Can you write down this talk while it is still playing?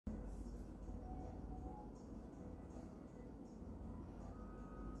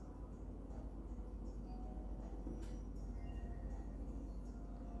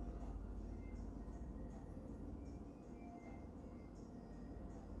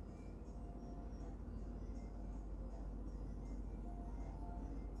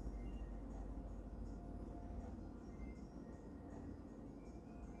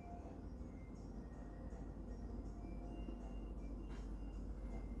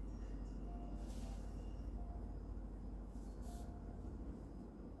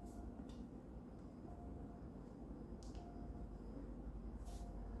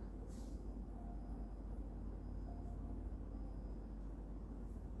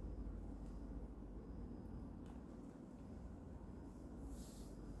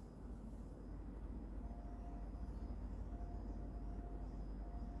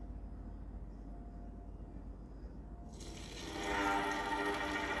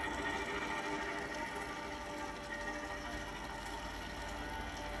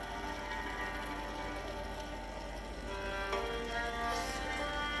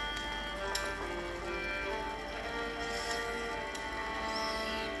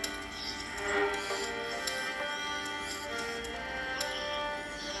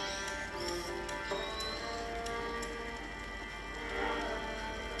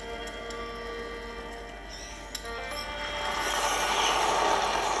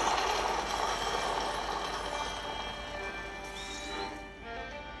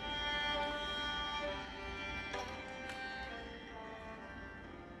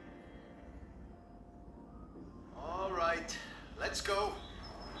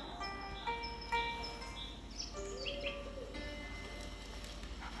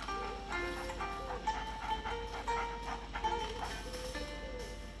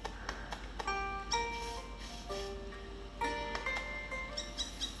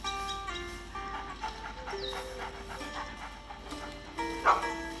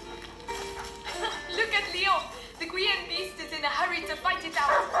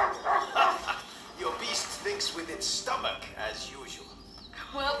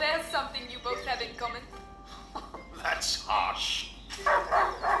something you both have in common. That's harsh.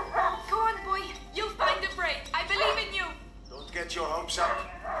 Go on, boy. You'll find a break. I believe in you. Don't get your hopes up.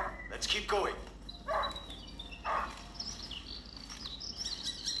 Let's keep going.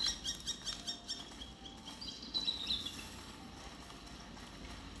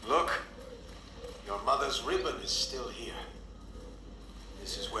 Look, your mother's ribbon is still here.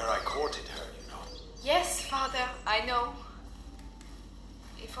 This is where I courted her, you know. Yes, Father, I know.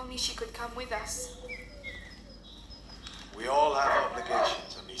 If only she could come with us. We all have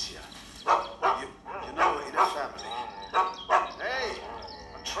obligations, Amicia. You know, in a family. Hey,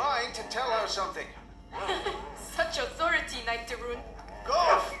 I'm trying to tell her something. Such authority, Knight Darun.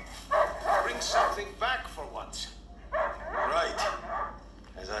 Go! Bring something back for once. Right.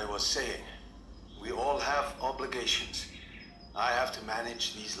 As I was saying, we all have obligations. I have to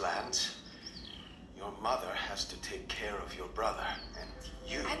manage these lands. Your mother has to take care of your brother, and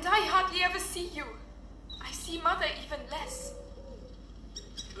you... And I hardly ever see you. I see Mother even less.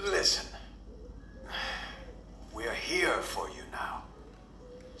 Listen. We're here for you now.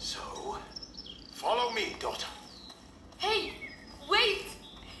 So, follow me, daughter. Hey, wait!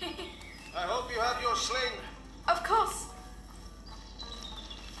 I hope you have your sling. Of course.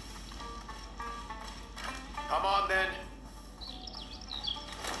 Come on, then.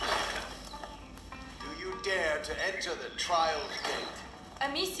 Do you dare to enter the trial's gate?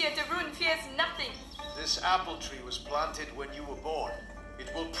 Amicia Darun fears nothing. This apple tree was planted when you were born.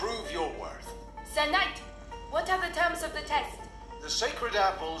 It will prove your worth. Sir Knight, what are the terms of the test? The sacred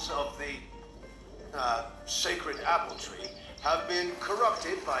apples of the sacred apple tree have been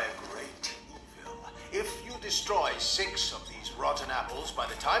corrupted by a great evil. If you destroy 6 of these rotten apples by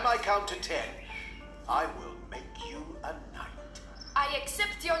the time I count to 10, I will make you a knight. I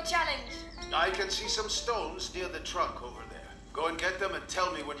accept your challenge. I can see some stones near the trunk over there. Go and get them and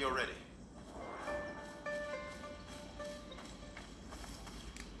tell me when you're ready.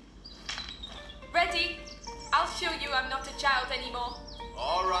 Ready? I'll show you I'm not a child anymore.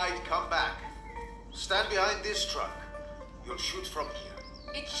 All right, come back. Stand behind this truck. You'll shoot from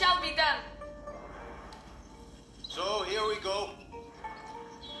here. It shall be done. So, here we go.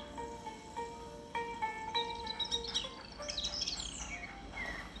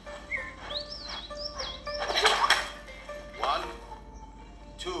 One,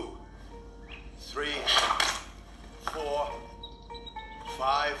 2, 3, 4,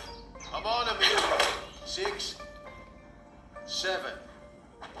 5. Come on, Emil. 6, 7.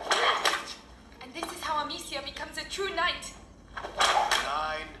 And this is how Amicia becomes a true knight.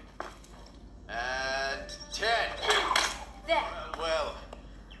 9 and 10. There. Well,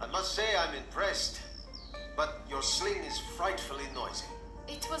 I must say I'm impressed. But your sling is frightfully noisy.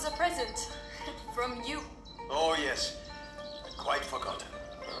 It was a present from you. Oh, yes. I'd quite forgotten.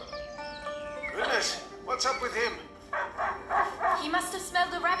 Goodness, what's up with him? He must have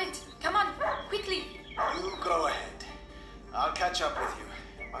smelled a rabbit. Come on, quickly. You go ahead. I'll catch up with you.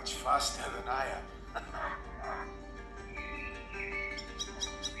 Much faster than I am.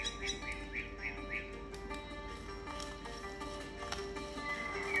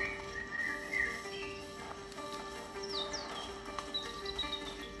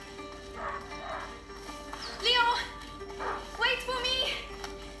 Leo, wait for me.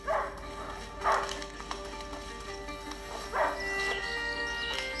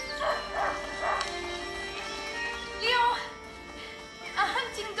 Leo, a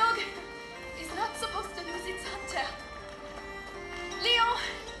hunting dog is not supposed to lose its hunter. Leo,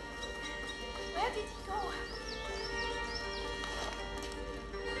 where did he go?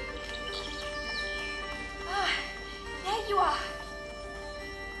 Ah, there you are.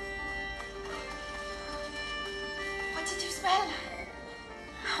 What did you smell?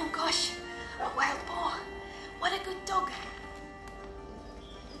 Oh gosh, a wild boar. What a good dog.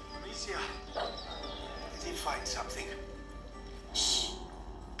 Amicia, did he find something? Shh,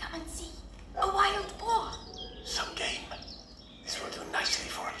 come and see. A wild boar. Some game. This will do nicely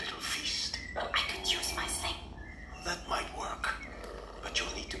for a little feast. I could use my sling. That might work, but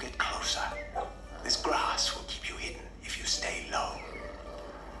you'll need to get closer. This grass will keep you hidden if you stay low.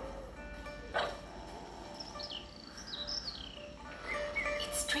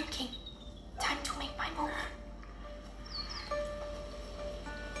 It's drinking. Time to make my move.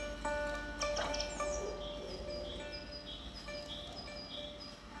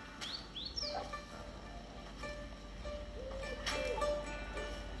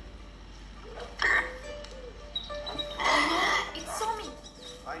 It saw me.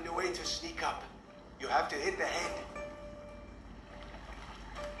 Find a way to sneak up. You have to hit the head.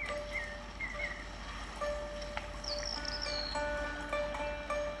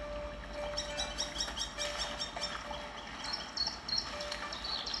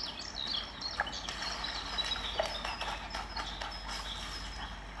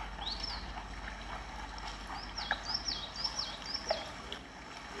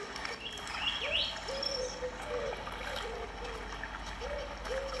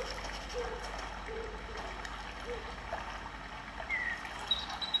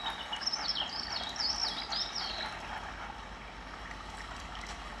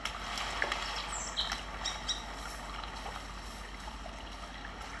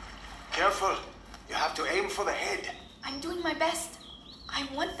 careful. You have to aim for the head. I'm doing my best. I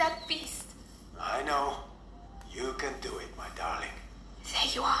want that beast. I know. You can do it, my darling.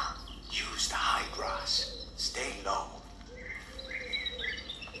 There you are. Use the high grass. Stay low.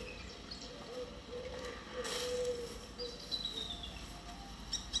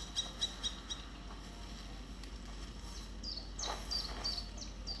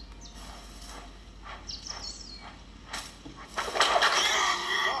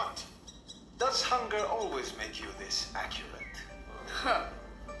 What? Does hunger always make you this accurate? Huh.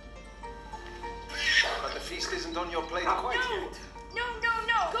 But the feast isn't on your plate quite yet. No!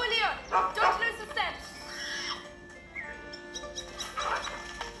 Go, Leon! Don't lose the scent!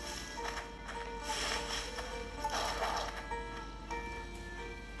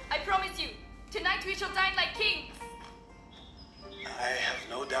 I promise you, tonight we shall dine like kings! I have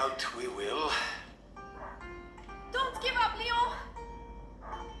no doubt we will. Don't give up, Leon!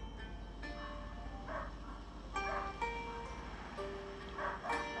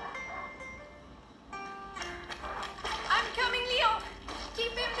 I'm coming, Leon!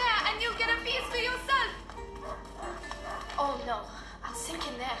 Keep him there and you'll get a piece for yourself! Oh no, I'll sink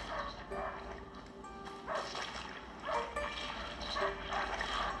in there.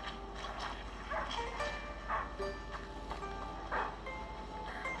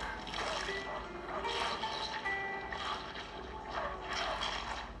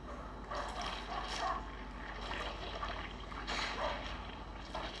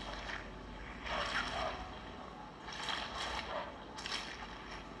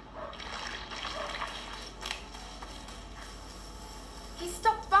 He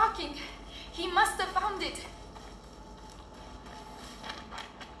stopped barking. He must have found it.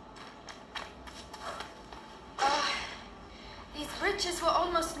 These bridges were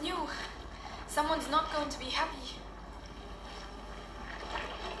almost new. Someone's not going to be happy.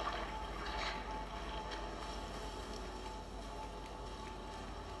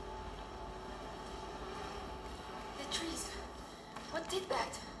 The trees. What did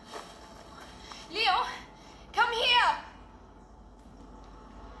that? Leo, come here!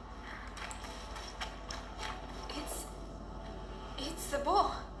 It's the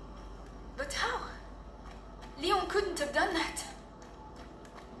boar. But how? Leon couldn't have done that.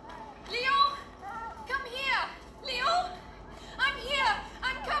 Leon! Come here! Leon! I'm here!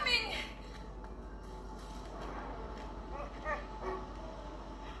 I'm coming!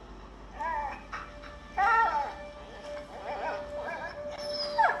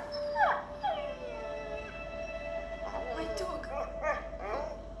 My dog.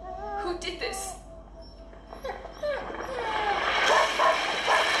 Who did this?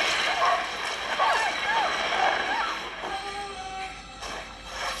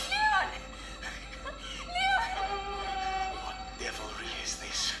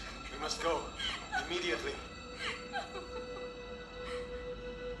 Immediately.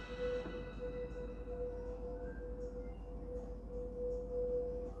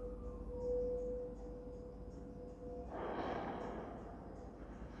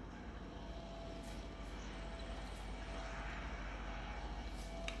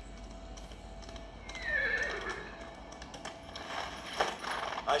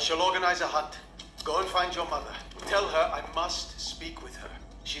 I shall organize a hunt. Go and find your mother. Tell her I must speak with her.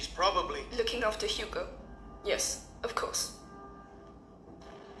 She's probably... Looking after Hugo. Yes, of course.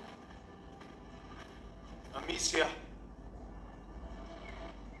 Amicia.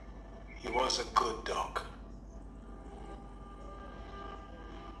 He was a good dog.